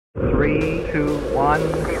3, 2, 1,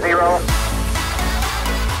 0.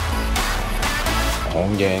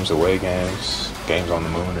 Home games, away games, games on the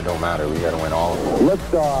moon, it don't matter. We got to win all of them.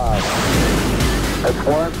 Liftoff. It's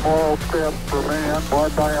one small step for man,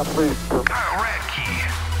 one giant leap for Kyle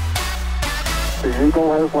Ratke. the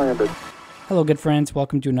Eagle has landed. Hello, good friends.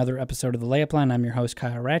 Welcome to another episode of the Layup Line. I'm your host,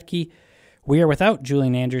 Kyle Ratke. We are without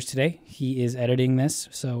Julian Andrews today. He is editing this,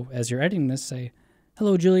 so as you're editing this, say,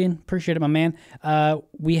 hello, Julian. Appreciate it, my man.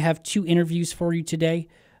 We have two interviews for you today.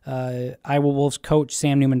 Iowa Wolves coach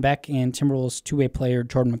Sam Newman-Beck and Timberwolves two-way player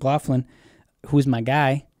Jordan McLaughlin, who's my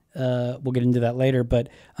guy. We'll get into that later. But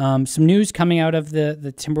some news coming out of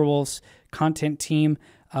the Timberwolves content team.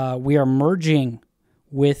 We are merging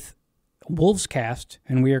with Wolvescast,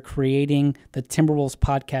 and we are creating the Timberwolves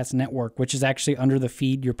Podcast Network, which is actually under the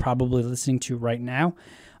feed you're probably listening to right now.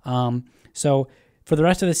 So for the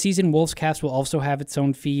rest of the season, Wolvescast will also have its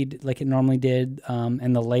own feed like it normally did,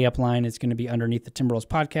 and the Layup Line is going to be underneath the Timberwolves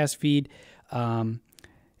Podcast feed.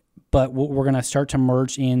 But we're going to start to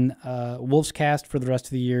merge in Wolvescast for the rest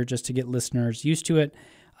of the year just to get listeners used to it.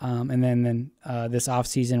 And then this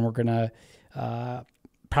offseason, we're going to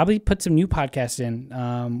probably put some new podcasts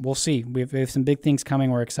in. We'll see. We have some big things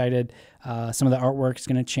coming. We're excited. Some of the artwork is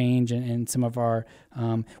going to change, and some of our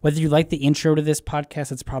whether you like the intro to this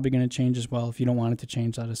podcast, it's probably going to change as well. If you don't want it to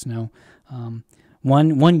change, let us know.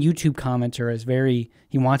 One YouTube commenter is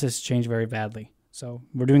he wants us to change very badly. So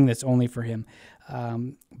we're doing this only for him.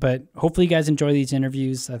 But hopefully you guys enjoy these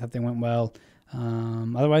interviews. I thought they went well.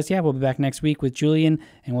 Otherwise, yeah, we'll be back next week with Julian,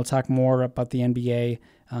 and we'll talk more about the NBA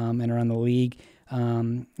and around the league.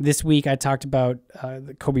 This week I talked about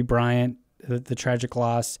Kobe Bryant, the tragic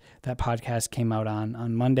loss. That podcast came out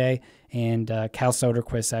on Monday, and Cal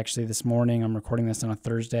Soderquist actually this morning. I'm recording this on a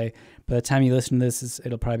Thursday. By the time you listen to this,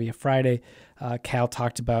 it'll probably be a Friday. Cal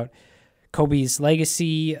talked about Kobe's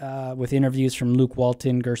legacy with interviews from Luke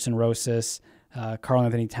Walton, Gerson Rosas, Karl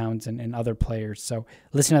Anthony Towns, and other players. So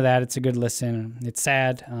listen to that. It's a good listen. It's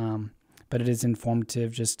sad, but it is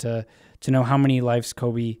informative just to know how many lives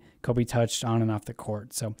Kobe touched on and off the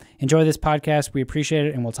court. So enjoy this podcast. We appreciate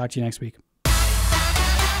it, and we'll talk to you next week.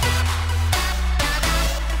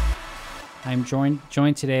 I'm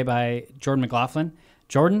joined today by Jordan McLaughlin.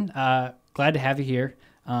 Jordan, glad to have you here.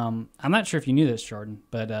 I'm not sure if you knew this, Jordan,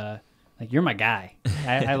 but you're my guy.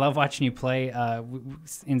 I love watching you play.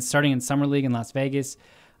 Starting in Summer League in Las Vegas,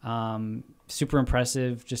 super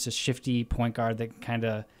impressive. Just a shifty point guard that can kind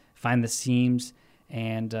of find the seams,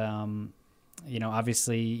 and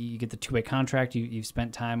obviously you get the two-way contract. You've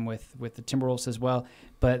spent time with the Timberwolves as well.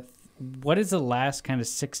 But what has the last kind of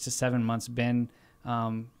 6 to 7 months been,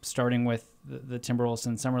 starting with the Timberwolves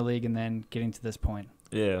in Summer League and then getting to this point?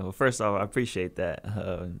 Yeah, well, first off, I appreciate that,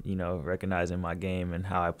 recognizing my game and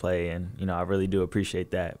how I play, and, I really do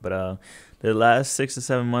appreciate that. But the last 6 to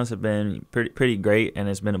 7 months have been pretty great, and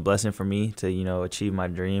it's been a blessing for me to, achieve my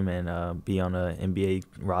dream and be on an NBA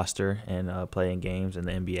roster and play in games in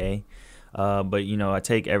the NBA. But, I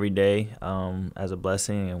take every day as a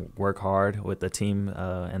blessing and work hard with the team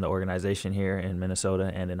and the organization here in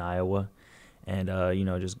Minnesota and in Iowa. And,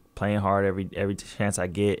 just playing hard every chance I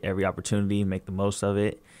get, every opportunity, make the most of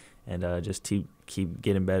it, and just keep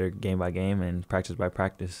getting better game by game and practice by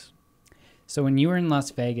practice. So when you were in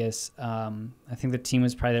Las Vegas, I think the team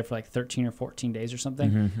was probably there for like 13 or 14 days or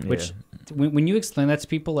something, which when you explain that to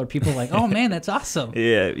people, are people like, oh, man, that's awesome?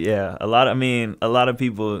 Yeah. A lot of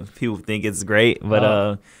people think it's great,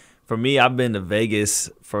 but for me, I've been to Vegas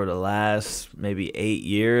for the last maybe 8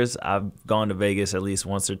 years. I've gone to Vegas at least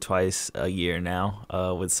once or twice a year now,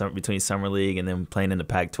 between Summer League and then playing in the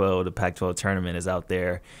Pac-12. The Pac-12 tournament is out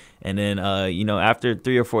there. And then, after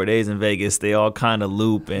 3 or 4 days in Vegas, they all kind of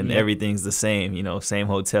loop and everything's the same, same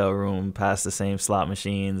hotel room, past the same slot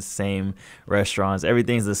machines, same restaurants,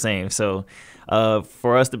 everything's the same. So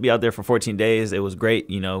for us to be out there for 14 days, it was great.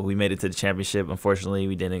 We made it to the championship. Unfortunately,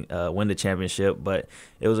 we didn't win the championship, but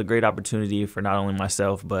it was a great opportunity for not only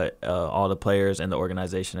myself, but all the players and the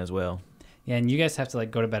organization as well. Yeah, and you guys have to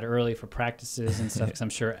go to bed early for practices and stuff, because I'm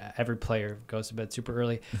sure every player goes to bed super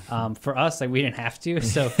early. For us, we didn't have to,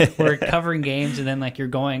 so we're covering games, and then you're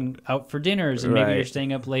going out for dinners, and maybe you're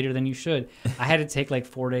staying up later than you should. I had to take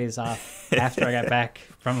 4 days off after I got back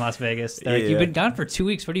from Las Vegas. They're like, you've been gone for 2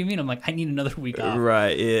 weeks. What do you mean? I'm like, I need another week off.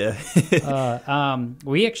 Right. Yeah.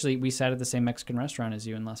 We sat at the same Mexican restaurant as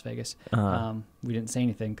you in Las Vegas. We didn't say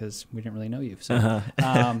anything because we didn't really know you. So,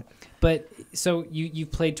 but so you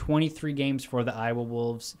played 23 games for the Iowa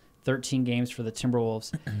Wolves, 13 games for the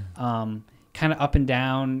Timberwolves. Kind of up and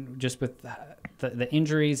down, just with the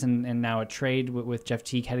injuries and now a trade with Jeff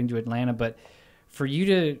Teague heading to Atlanta. But for you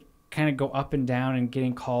to kind of go up and down and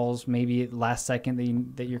getting calls maybe at last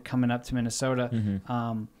second that you're coming up to Minnesota.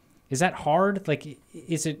 Is that hard? Like,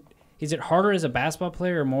 is it harder as a basketball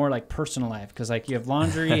player or more like personal life? Because like you have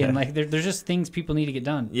laundry and like there's just things people need to get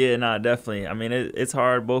done. Yeah, no, definitely. I mean, it's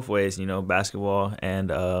hard both ways, basketball and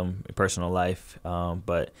personal life.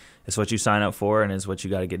 But it's what you sign up for and it's what you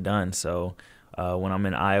got to get done. So when I'm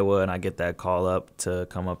in Iowa and I get that call up to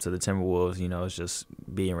come up to the Timberwolves, it's just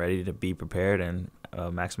being ready to be prepared and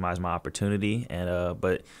maximize my opportunity. And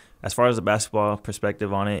but as far as the basketball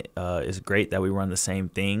perspective on it, it's great that we run the same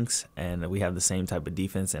things and we have the same type of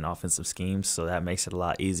defense and offensive schemes, so that makes it a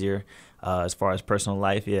lot easier. As far as personal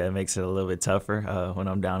life, yeah, it makes it a little bit tougher. When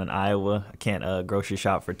I'm down in Iowa, I can't grocery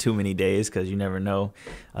shop for too many days because you never know.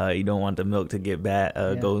 You don't want the milk to get bad,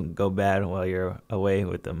 go bad while you're away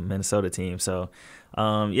with the Minnesota team. So,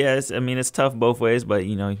 it's tough both ways, but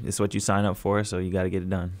it's what you sign up for, so you got to get it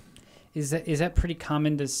done. Is that pretty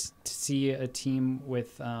common to see a team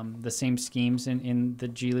with the same schemes in the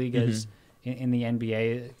G League as in the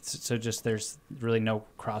NBA? So just there's really no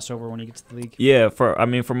crossover when you get to the league? Yeah,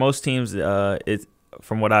 for most teams, it's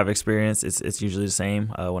from what I've experienced, it's usually the same.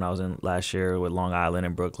 When I was in last year with Long Island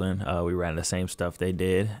and Brooklyn, we ran the same stuff they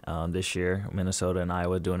did. This year, Minnesota and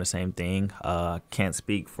Iowa doing the same thing. Can't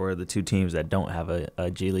speak for the two teams that don't have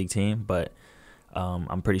a G League team, but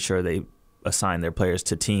I'm pretty sure they assign their players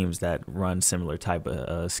to teams that run similar type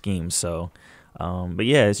of schemes. So, but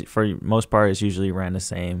yeah, for most part, it's usually ran the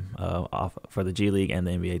same for the G League and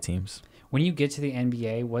the NBA teams. When you get to the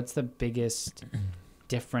NBA, what's the biggest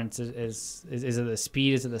difference? Is it the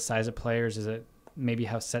speed? Is it the size of players? Is it maybe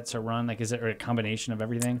how sets are run? Like, is it a combination of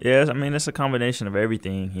everything? Yeah, I mean, it's a combination of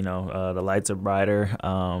everything. The lights are brighter.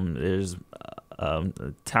 There's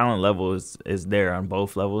the talent level is there on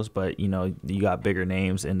both levels, but you got bigger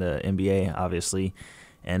names in the NBA, obviously,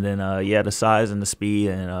 and then the size and the speed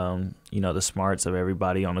and the smarts of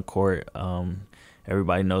everybody on the court.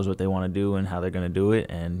 Everybody knows what they want to do and how they're going to do it,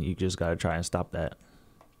 and you just got to try and stop that.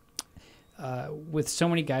 With so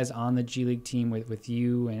many guys on the G League team, with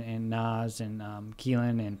you and Nas and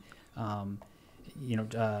Keelan and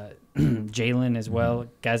Jalen as well,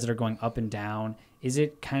 guys that are going up and down, is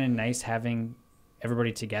it kind of nice having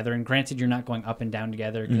everybody together? And granted, you're not going up and down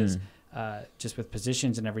together because just with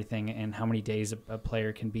positions and everything and how many days a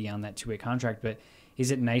player can be on that two-way contract, but is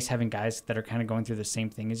it nice having guys that are kind of going through the same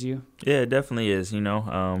thing as you? Yeah, it definitely is.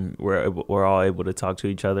 We're all able to talk to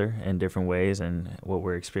each other in different ways and what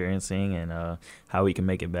we're experiencing and how we can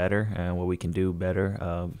make it better and what we can do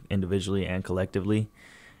better individually and collectively,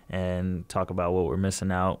 and talk about what we're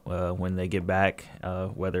missing out when they get back,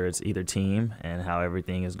 whether it's either team and how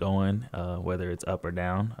everything is going, whether it's up or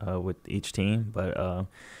down with each team. But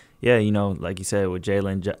like you said, with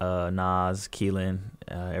Jalen, Nas, Keelan,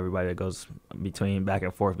 everybody that goes back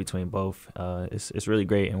and forth between both, it's really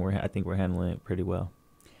great, and I think we're handling it pretty well.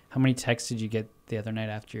 How many texts did you get the other night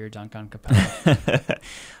after your dunk on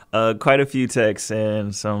Capella? Quite a few texts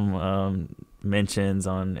and some mentions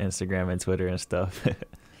on Instagram and Twitter and stuff.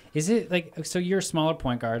 Is it like, so you're a smaller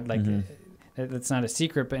point guard, like that's not a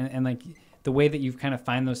secret, but and like the way that you kind of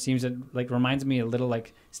find those seams, it like reminds me a little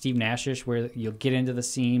like Steve Nashish, where you'll get into the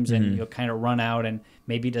seams and you'll kind of run out and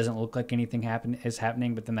maybe it doesn't look like anything is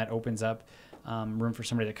happening, but then that opens up room for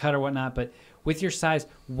somebody to cut or whatnot. But with your size,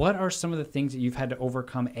 what are some of the things that you've had to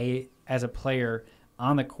overcome as a player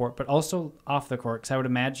on the court, but also off the court? Because I would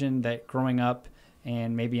imagine that growing up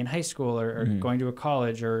and maybe in high school or going to a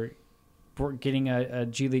college or getting a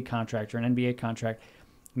G League contract or an NBA contract,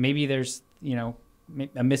 maybe there's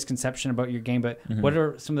a misconception about your game, but what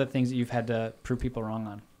are some of the things that you've had to prove people wrong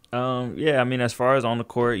on? As far as on the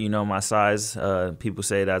court, my size, people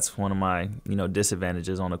say that's one of my,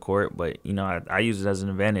 disadvantages on the court, but, I use it as an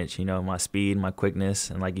advantage, my speed, my quickness,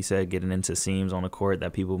 and like you said, getting into seams on the court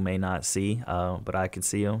that people may not see, but I can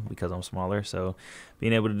see them because I'm smaller. So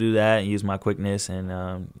being able to do that and use my quickness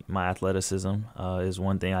and my athleticism is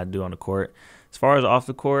one thing I do on the court. As far as off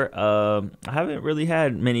the court, I haven't really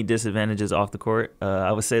had many disadvantages off the court.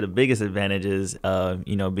 I would say the biggest advantage is,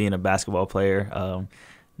 being a basketball player,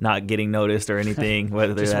 not getting noticed or anything,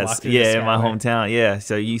 whether that's in my hometown. Yeah,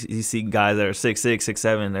 so you see guys that are 6'6",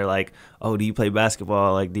 6'7", they're like, "Oh, do you play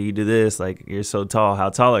basketball? Like, do you do this? Like, you're so tall. How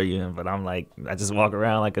tall are you?" But I'm like, I just walk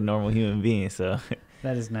around like a normal human being. So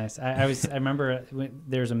that is nice. I remember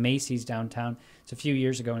there was a Macy's downtown. It's a few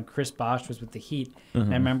years ago, and Chris Bosh was with the Heat, and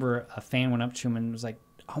I remember a fan went up to him and was like,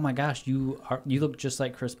 "Oh my gosh, you look just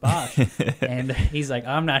like Chris Bosh," and he's like,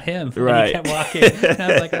 "I'm not him." And he kept walking, and I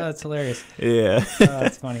was like, "Oh, that's hilarious." Yeah,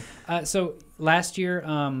 that's funny. So last year,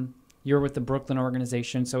 you're with the Brooklyn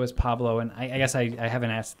organization, so is Pablo. And I guess I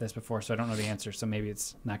haven't asked this before, so I don't know the answer. So maybe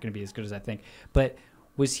it's not going to be as good as I think. But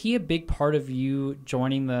was he a big part of you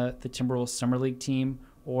joining the Timberwolves Summer League team?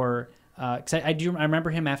 Or because I remember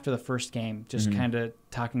him after the first game, just kind of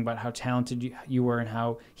talking about how talented you were and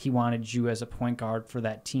how he wanted you as a point guard for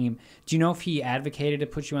that team. Do you know if he advocated to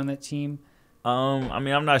put you on that team? I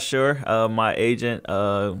mean, I'm not sure. My agent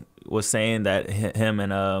was saying that him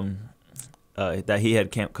and that he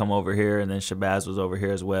had come over here, and then Shabazz was over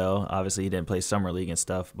here as well. Obviously, he didn't play summer league and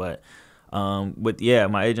stuff, but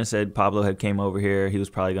my agent said Pablo had came over here. He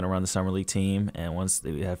was probably going to run the summer league team, and once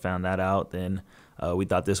they had found that out, then we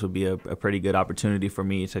thought this would be a pretty good opportunity for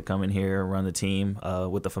me to come in here and run the team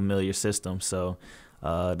with a familiar system. So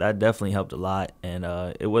that definitely helped a lot, and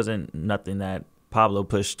it wasn't nothing that Pablo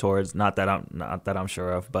pushed towards, not that I'm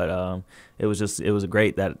sure of, but it was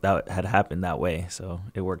great that had happened that way, so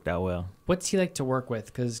it worked out well. What's he like to work with?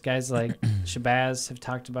 Because guys like Shabazz have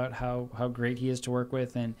talked about how great he is to work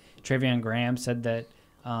with, and Treveon Graham said that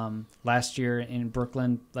last year in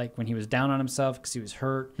Brooklyn, like when he was down on himself because he was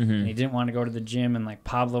hurt and he didn't want to go to the gym, and like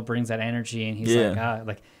Pablo brings that energy, and he's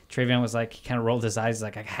like Treveon was like, he kind of rolled his eyes,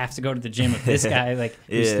 like, I have to go to the gym with this guy, like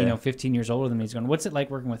who's 15 years older than me. He's going, what's it like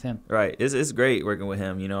working with him? Right, it's great working with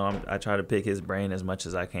him. I try to pick his brain as much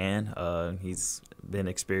as I can. He's been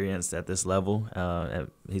experienced at this level.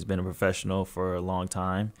 He's been a professional for a long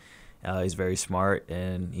time. He's very smart,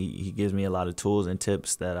 and he gives me a lot of tools and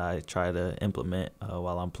tips that I try to implement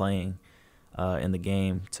while I'm playing in the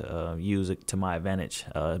game to use it to my advantage,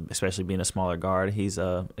 especially being a smaller guard. He's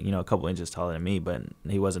a couple inches taller than me, but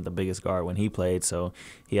he wasn't the biggest guard when he played, so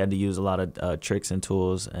he had to use a lot of tricks and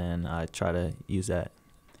tools, and I try to use that.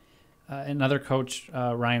 Another coach,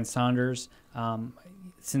 Ryan Saunders,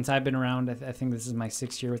 since I've been around, I think this is my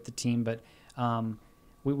 6th year with the team, but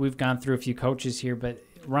we've gone through a few coaches here, but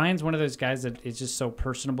Ryan's one of those guys that is just so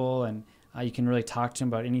personable, and you can really talk to him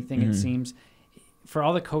about anything, it seems. For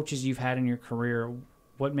all the coaches you've had in your career,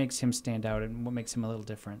 what makes him stand out and what makes him a little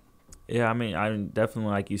different? Yeah, I mean, I'm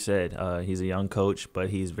definitely, like you said, he's a young coach,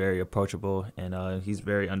 but he's very approachable, and he's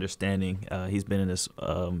very understanding. He's been in this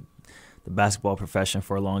the basketball profession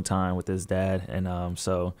for a long time with his dad, and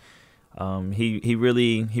he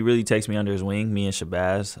really takes me under his wing, me and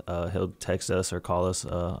Shabazz. He'll text us or call us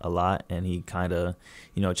a lot, and he kind of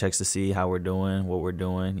checks to see how we're doing, what we're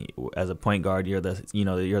doing. As a point guard, you're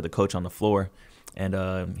the coach on the floor,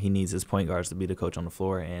 and he needs his point guards to be the coach on the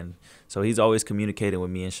floor, and so he's always communicating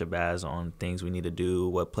with me and Shabazz on things we need to do,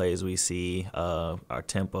 what plays we see, our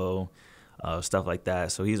tempo, stuff like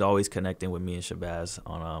that. So he's always connecting with me and Shabazz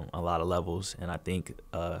on a lot of levels, and I think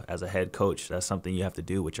as a head coach, that's something you have to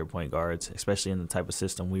do with your point guards, especially in the type of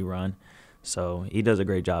system we run. So he does a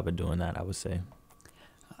great job at doing that, I would say.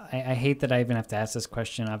 I hate that I even have to ask this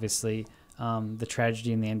question. Obviously, the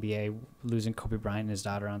tragedy in the NBA, losing Kobe Bryant and his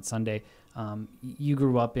daughter on Sunday. You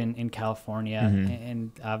grew up in California,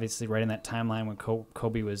 and obviously right in that timeline when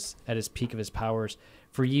Kobe was at his peak of his powers.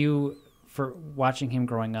 For you, for watching him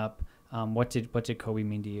growing up, what did Kobe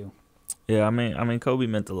mean to you? Yeah, I mean, Kobe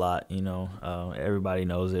meant a lot. Everybody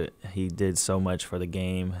knows it. He did so much for the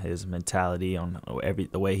game. His mentality on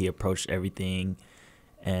the way he approached everything,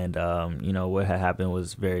 and what had happened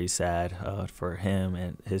was very sad for him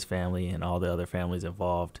and his family and all the other families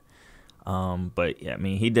involved. But yeah, I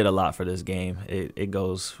mean, he did a lot for this game. It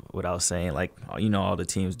goes without saying. Like all the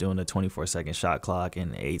teams doing the 24-second shot clock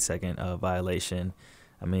and 8-second violation.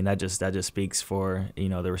 I mean, that just speaks for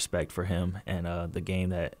the respect for him and the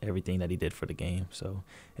game, everything that he did for the game. So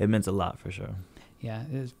it meant a lot for sure. Yeah,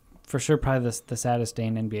 it's for sure probably the saddest day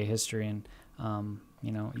in NBA history, and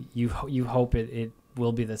you hope it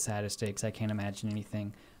will be the saddest day, because I can't imagine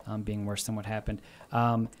anything being worse than what happened.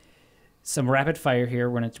 Some rapid fire here.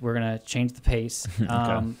 We're gonna change the pace. Okay.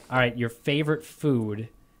 All right, your favorite food.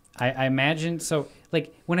 I imagine so.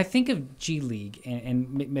 Like when I think of G League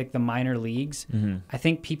and make the minor leagues, I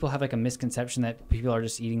think people have like a misconception that people are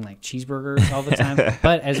just eating like cheeseburgers all the time.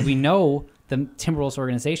 But as we know, the Timberwolves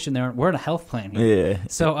organization, we're in a health plan here. Yeah.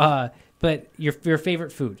 So, but your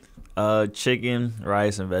favorite food? Chicken,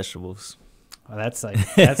 rice, and vegetables. Oh, that's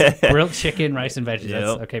grilled chicken, rice, and veggies. Yep.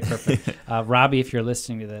 That's okay, perfect. Robbie, if you're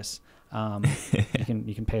listening to this,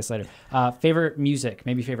 you can pay us later. Favorite music,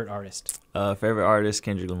 maybe favorite artist. Favorite artist,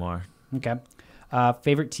 Kendrick Lamar. Okay.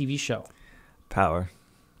 Favorite TV show. Power.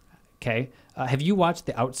 Okay. Have you watched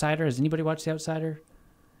The Outsider? Has anybody watched The Outsider?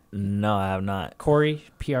 No, I have not. Corey,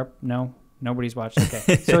 PR? No, nobody's watched.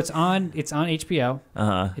 Okay. So it's on HBO.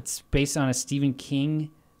 It's based on a Stephen King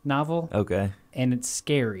novel. Okay. And it's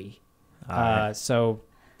scary. All right. So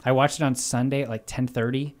I watched it on Sunday at like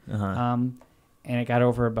 10:30. and it got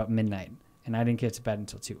over about midnight. And I didn't get to bed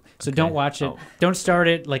until 2. So Okay. don't watch it. Oh. Don't start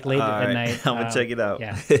it like late All at right. night. I'm gonna check it out.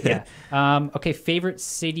 Yeah. Okay, favorite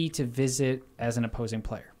city to visit as an opposing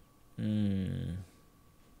player? I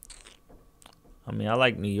mean, I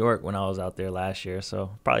like New York when I was out there last year,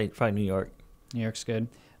 so probably New York. New York's good.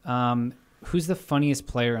 Who's the funniest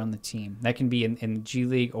player on the team? That can be in the G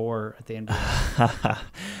League or at the NBA.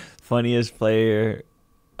 Funniest player.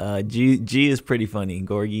 G is pretty funny.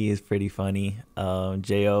 Gorgie is pretty funny.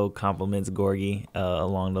 Jo compliments Gorgie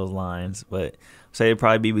along those lines. But say it'd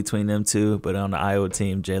probably be between them two. But on the Iowa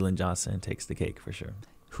team, Jalen Johnson takes the cake for sure.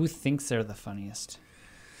 Who thinks they're the funniest?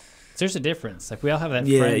 There's a difference. Like we all have that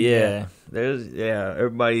Yeah, friend. yeah.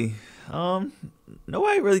 Everybody.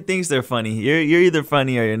 Nobody really thinks they're funny. You're either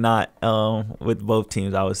funny or you're not. With both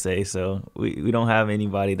teams, I would say. So we don't have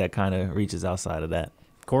anybody that kind of reaches outside of that.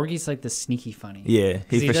 Gorgie's like the sneaky funny. Yeah,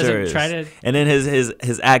 he for doesn't sure is. try to. And then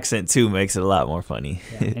his accent too makes it a lot more funny.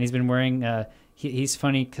 Yeah, and he's been wearing. He's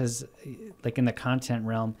funny because, like in the content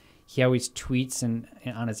realm, he always tweets and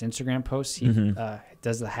on his Instagram posts he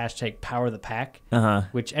does the hashtag Power the Pack,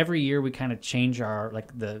 which every year we kind of change our what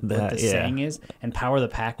the saying is. And Power the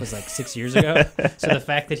Pack was like 6 years ago. So the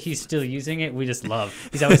fact that he's still using it, we just love.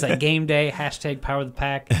 He's always like game day hashtag Power the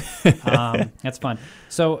Pack. That's fun.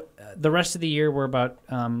 So the rest of the year we're about.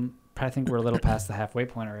 I think we're a little past the halfway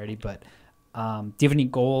point already. But do you have any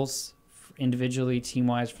goals individually, team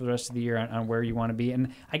wise, for the rest of the year on where you want to be?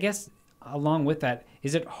 And I guess along with that,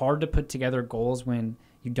 is it hard to put together goals when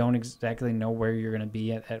you don't exactly know where you're going to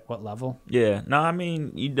be at what level? Yeah. No, I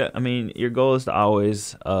mean, your goal is to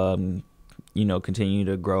always, continue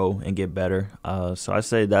to grow and get better. So I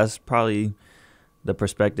say that's probably the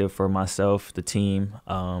perspective for myself, the team,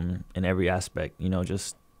 in every aspect.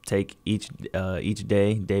 Just take each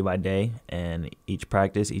day by day, and each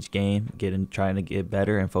practice, each game, trying to get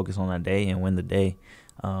better and focus on that day and win the day.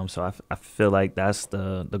 So I feel like that's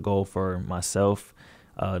the goal for myself,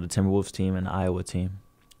 the Timberwolves team, and the Iowa team.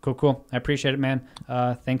 Cool. I appreciate it, man.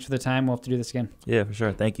 Thanks for the time. We'll have to do this again. Yeah, for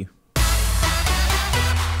sure. Thank you.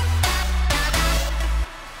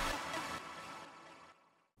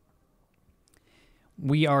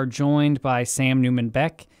 We are joined by Sam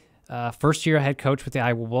Newman-Beck, first-year head coach with the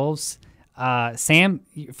Iowa Wolves. Sam,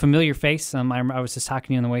 familiar face. I was just talking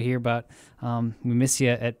to you on the way here, but we miss you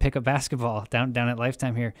at pickup basketball down at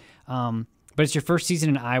Lifetime here. But it's your first season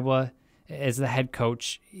in Iowa as the head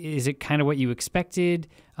coach. Is it kind of what you expected?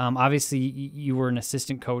 Obviously, you were an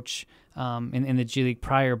assistant coach in the G League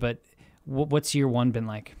prior, but what's year one been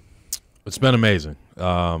like? It's been amazing.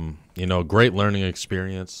 Great learning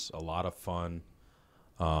experience, a lot of fun,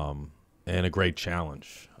 and a great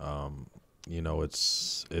challenge.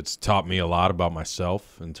 It's taught me a lot about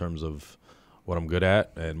myself in terms of what I'm good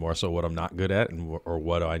at, and more so what I'm not good at, or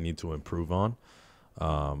what I need to improve on.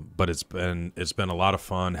 But it's been a lot of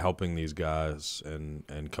fun helping these guys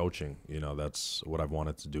and coaching. That's what I've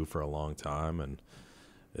wanted to do for a long time, and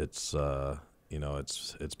it's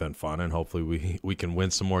been fun, and hopefully we can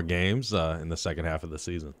win some more games in the second half of the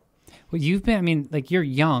season. Well, you're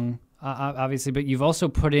young, obviously, but you've also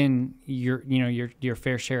put in your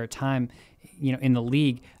fair share of time, in the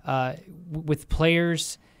league, with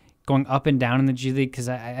players going up and down in the G League. Because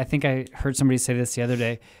I think I heard somebody say this the other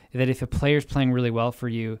day, that if a player's playing really well for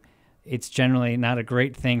you, it's generally not a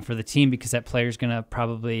great thing for the team because that player's going to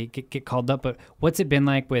probably get called up. But what's it been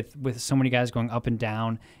like with so many guys going up and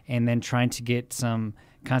down and then trying to get some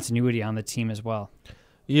continuity on the team as well?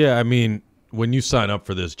 Yeah, I mean, when you sign up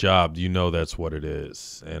for this job, that's what it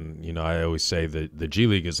is. And, I always say that the G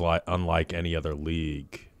League is unlike any other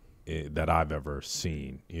league that I've ever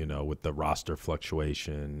seen, with the roster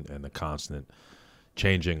fluctuation and the constant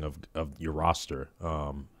changing of your roster.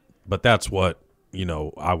 But that's what,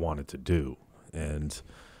 I wanted to do. And,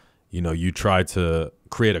 you try to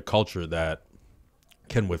create a culture that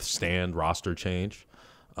can withstand roster change.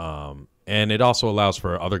 And it also allows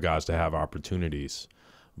for other guys to have opportunities.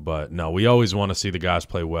 But no, we always want to see the guys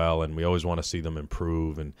play well, and we always want to see them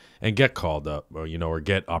improve and get called up, or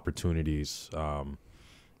get opportunities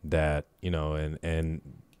that, and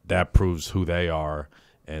that proves who they are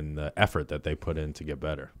and the effort that they put in to get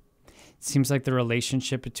better. It seems like the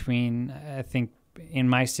relationship between, I think in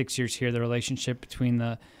my 6 years here, the relationship between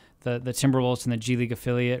the Timberwolves and the G League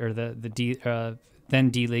affiliate, or then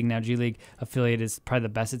D League, now G League affiliate, is probably the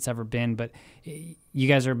best it's ever been. But you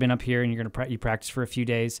guys have been up here and you practice for a few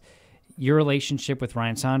days. Your relationship with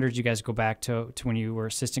Ryan Saunders, you guys go back to when you were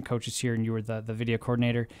assistant coaches here and you were the video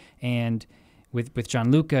coordinator, and with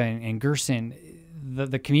John Luca and Gerson,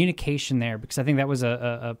 the communication there, because I think that was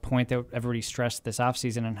a point that everybody stressed this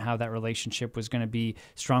offseason, and how that relationship was going to be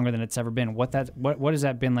stronger than it's ever been. What has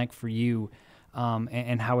that been like for you,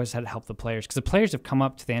 and how has that helped the players? Because the players have come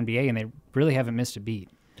up to the NBA and they really haven't missed a beat.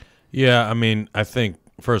 Yeah, I mean, I think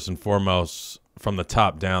first and foremost, from the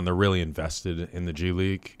top down, they're really invested in the G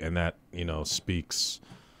League, and that, speaks,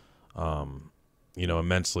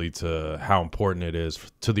 immensely to how important it is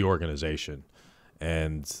to the organization.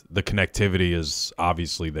 And the connectivity is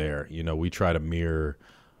obviously there. We try to mirror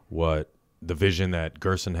what the vision that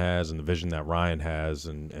Gerson has and the vision that Ryan has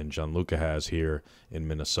and Gianluca has here in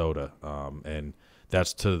Minnesota. And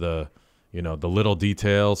that's to the little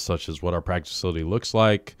details, such as what our practice facility looks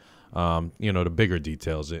like, the bigger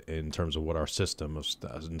details in terms of what our system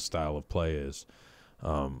and style of play is.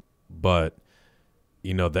 But,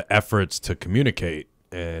 the efforts to communicate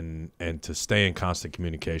and to stay in constant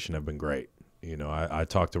communication have been great. I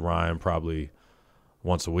talk to Ryan probably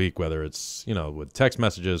once a week, whether it's, with text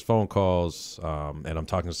messages, phone calls, and I'm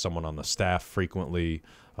talking to someone on the staff frequently,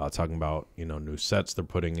 talking about, new sets they're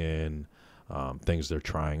putting in, things they're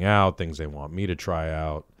trying out, things they want me to try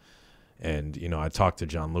out. And, I talk to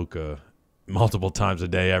Gianluca multiple times a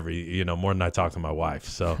day, more than I talk to my wife.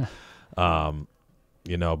 So,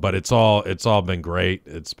 but it's all been great.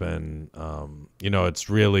 It's been, it's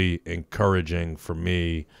really encouraging for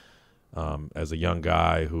me, as a young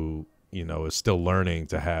guy who, is still learning,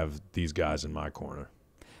 to have these guys in my corner.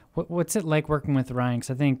 What's it like working with Ryan? Because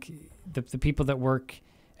I think the people that work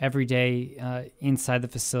every day inside the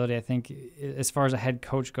facility, I think as far as a head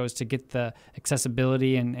coach goes, to get the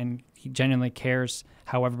accessibility, and he genuinely cares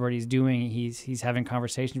how everybody's doing. He's having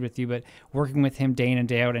conversations with you, but working with him day in and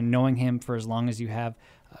day out and knowing him for as long as you have,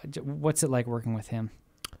 what's it like working with him?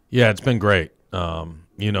 Yeah, it's been great.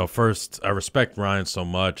 First, I respect Ryan so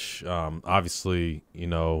much. Obviously,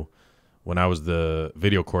 when I was the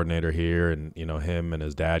video coordinator here, and, him and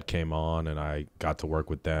his dad came on and I got to work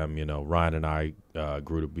with them, Ryan and I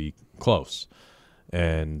grew to be close.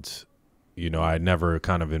 And, I never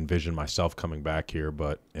kind of envisioned myself coming back here,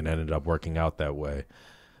 but it ended up working out that way.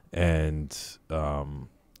 And,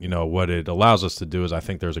 what it allows us to do is, I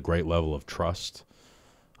think there's a great level of trust.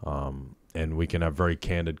 And we can have very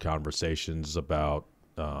candid conversations about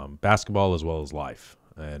basketball as well as life.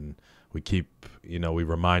 And we we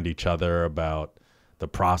remind each other about the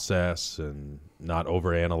process and not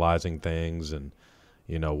overanalyzing things, and,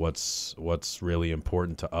 what's really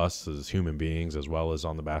important to us as human beings as well as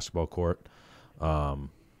on the basketball court.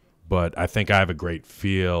 But I think I have a great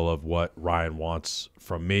feel of what Ryan wants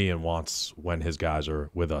from me and wants when his guys are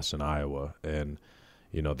with us in Iowa. And,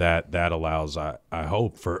 that allows, I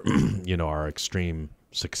hope, for, our extreme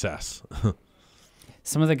success.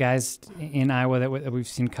 Some of the guys in Iowa that we've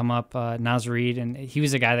seen come up, Naz Reid, and he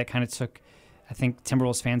was a guy that kind of took, I think,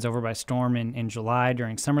 Timberwolves fans over by storm in July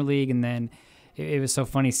during Summer League. And then it was so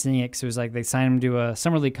funny seeing it, because it was like they signed him to a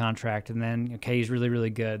Summer League contract, and then, okay, he's really, really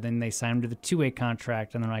good. Then they signed him to the two-way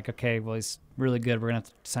contract, and they're like, okay, well, he's really good. We're going to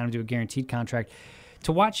have to sign him to a guaranteed contract.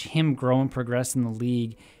 To watch him grow and progress in the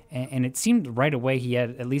league, and it seemed right away he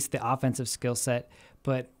had at least the offensive skill set,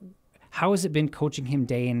 but how has it been coaching him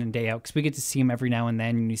day in and day out? Because we get to see him every now and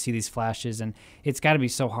then, and you see these flashes, and it's got to be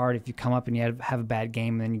so hard if you come up and you have a bad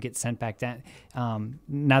game and then you get sent back down.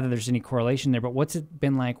 Not that there's any correlation there, but what's it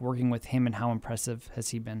been like working with him, and how impressive has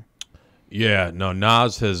he been? Yeah, no,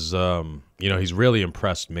 Naz has, he's really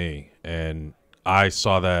impressed me. And I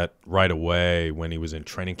saw that right away when he was in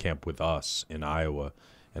training camp with us in Iowa.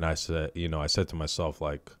 And I said to myself,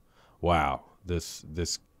 like, wow, this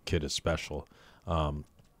kid is special.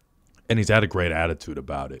 And he's had a great attitude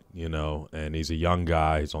about it, and he's a young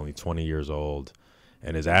guy. He's only 20 years old,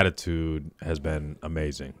 and his attitude has been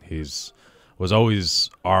amazing. Was always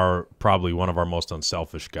probably one of our most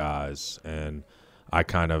unselfish guys, and I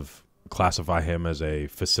kind of classify him as a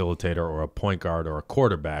facilitator or a point guard or a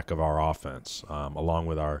quarterback of our offense, along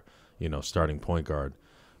with our, starting point guard.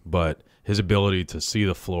 But his ability to see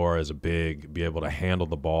the floor as a big, be able to handle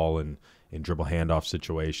the ball in dribble handoff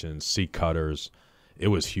situations, see cutters, it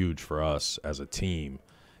was huge for us as a team.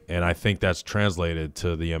 And I think that's translated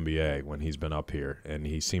to the NBA when he's been up here. And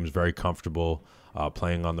he seems very comfortable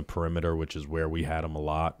playing on the perimeter, which is where we had him a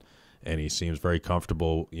lot. And he seems very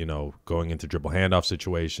comfortable, going into dribble handoff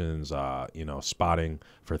situations, spotting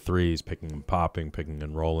for threes, picking and popping, picking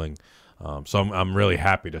and rolling. So I'm really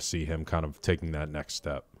happy to see him kind of taking that next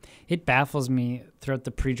step. It baffles me throughout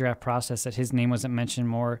the pre-draft process that his name wasn't mentioned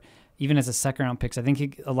more, even as a second-round pick. I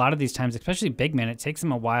think a lot of these times, especially big men, it takes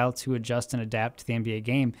them a while to adjust and adapt to the NBA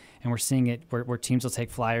game, and we're seeing it where teams will take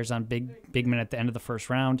flyers on big men at the end of the first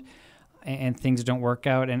round. and things don't work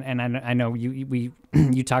out. And I know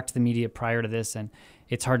you talked to the media prior to this, and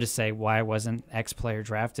it's hard to say why wasn't X player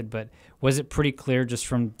drafted, but was it pretty clear just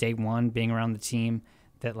from day one being around the team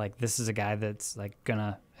that like this is a guy that's like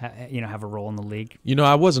gonna have a role in the league?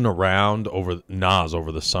 I wasn't around over Nas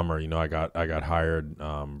over the summer. I got hired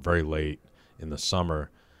very late in the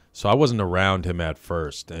summer, so I wasn't around him at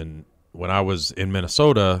first. And when I was in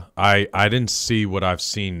Minnesota, I didn't see what I've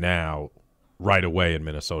seen now right away in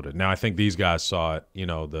Minnesota. Now I think these guys saw it.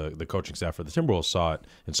 The coaching staff for the Timberwolves saw it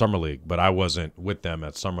in summer league, but I wasn't with them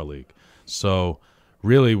at summer league. So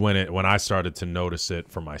really, when I started to notice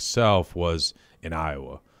it for myself was in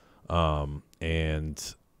Iowa,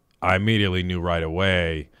 and I immediately knew right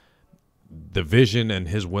away the vision and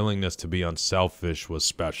his willingness to be unselfish was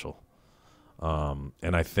special.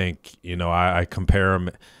 And I think, I compare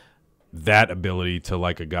him, that ability to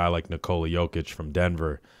like a guy like Nikola Jokic from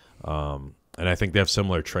Denver. And I think they have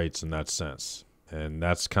similar traits in that sense. And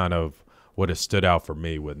that's kind of what has stood out for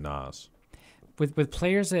me with Nas. With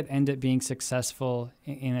players that end up being successful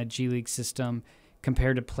in a G League system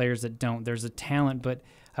compared to players that don't, there's a talent, but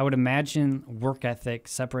I would imagine work ethic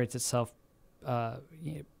separates itself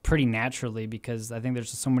pretty naturally, because I think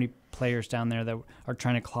there's so many players down there that are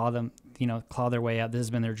trying to claw their way out. This has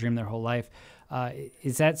been their dream their whole life.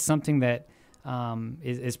 Is that something that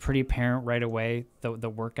is pretty apparent right away, the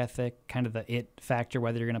work ethic, kind of the it factor,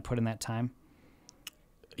 whether you're going to put in that time?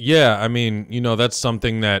 Yeah, I mean, that's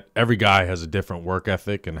something that every guy has a different work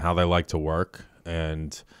ethic and how they like to work,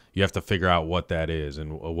 and you have to figure out what that is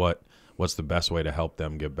and what's the best way to help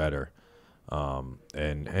them get better.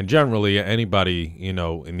 And generally, anybody, in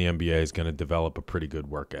the NBA is going to develop a pretty good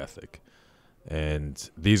work ethic. And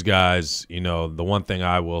these guys, the one thing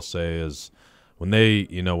I will say is when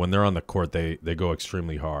they're on the court, they go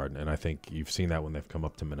extremely hard. And I think you've seen that when they've come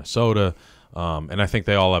up to Minnesota. And I think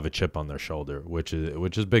they all have a chip on their shoulder, which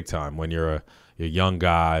is big time when you're a young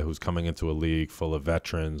guy who's coming into a league full of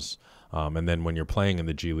veterans. And then when you're playing in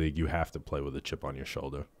the G League, you have to play with a chip on your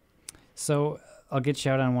shoulder. So I'll get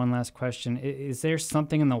you out on one last question. Is there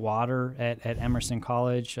something in the water at Emerson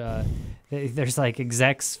College? There's like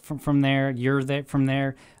execs from there. You're there from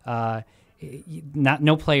there.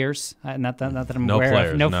 No players. Not that I'm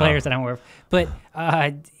aware of. No players that I'm aware of. But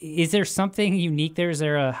is there something unique there? Is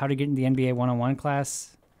there a how to get into the NBA 101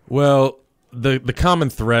 class? Well, the common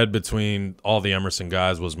thread between all the Emerson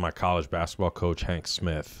guys was my college basketball coach, Hank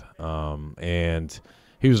Smith. And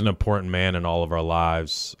he was an important man in all of our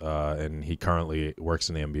lives, and he currently works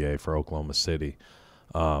in the NBA for Oklahoma City.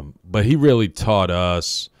 But he really taught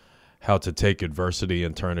us how to take adversity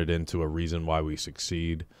and turn it into a reason why we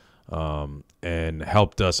succeed, and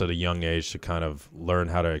helped us at a young age to kind of learn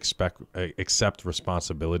how to accept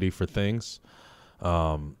responsibility for things.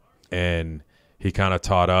 And he kind of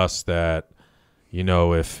taught us that,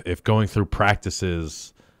 if going through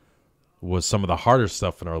practices was some of the harder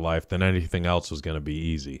stuff in our life, then anything else was going to be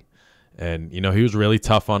easy. And, he was really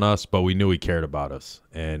tough on us, but we knew he cared about us.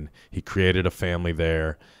 And he created a family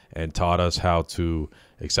there and taught us how to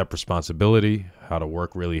accept responsibility, how to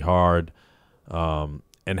work really hard,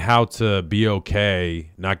 and how to be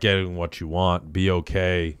okay not getting what you want, be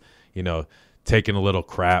okay, taking a little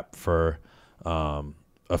crap for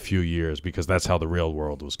a few years, because that's how the real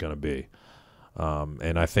world was going to be.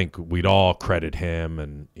 And I think we'd all credit him.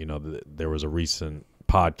 And, there was a recent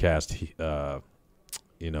podcast,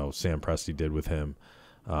 Sam Presti did with him.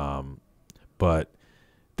 But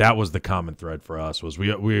that was the common thread for us was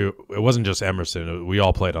it wasn't just Emerson. We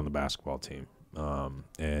all played on the basketball team.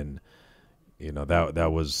 And,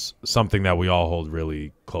 that was something that we all hold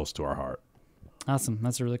really close to our heart. Awesome.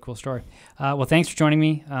 That's a really cool story. Well, thanks for joining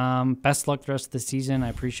me. Best of luck the rest of the season. I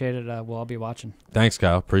appreciate it. We'll all be watching. Thanks,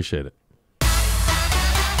 Kyle. Appreciate it.